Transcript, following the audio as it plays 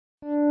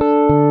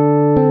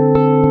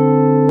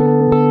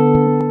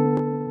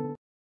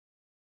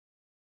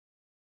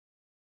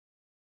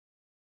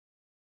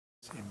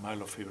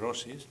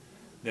myelofibrosis,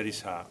 there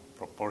is a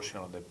proportion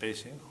of the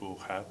patients who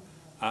have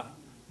a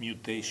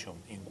mutation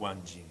in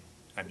one gene,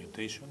 a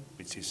mutation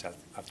which is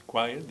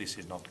acquired. This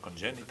is not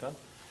congenital,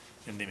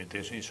 and the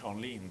mutation is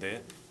only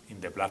in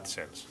the blood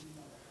cells.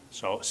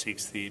 So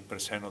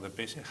 60% of the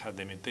patients have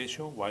the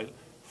mutation, while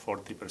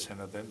 40%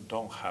 of them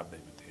don't have the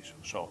mutation.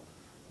 So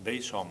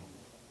based on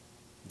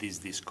this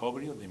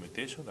discovery of the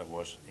mutation that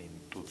was in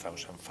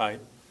 2005,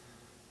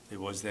 there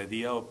was the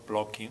idea of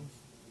blocking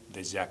the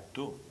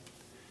JAK2.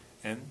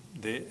 And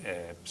the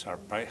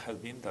surprise has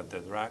been that the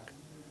drug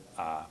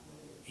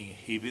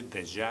inhibits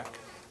the JAK,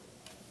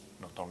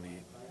 not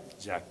only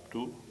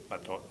JAK2,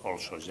 but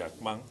also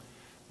JAK1,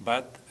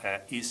 but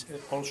is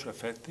also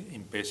effective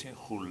in patients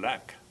who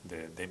lack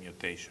the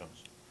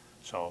mutations.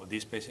 So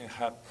these patients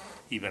have,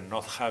 even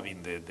not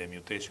having the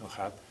mutation,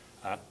 have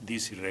a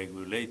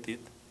dysregulated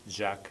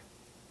JAK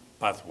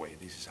pathway.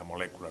 This is a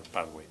molecular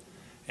pathway.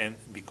 And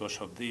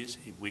because of this,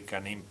 if we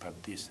can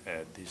impact this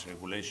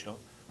dysregulation,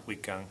 we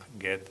can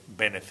get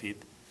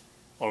benefit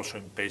also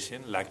in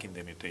patients lacking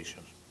the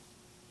mutations.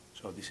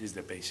 So this is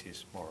the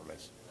basis, more or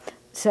less.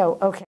 So,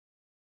 okay.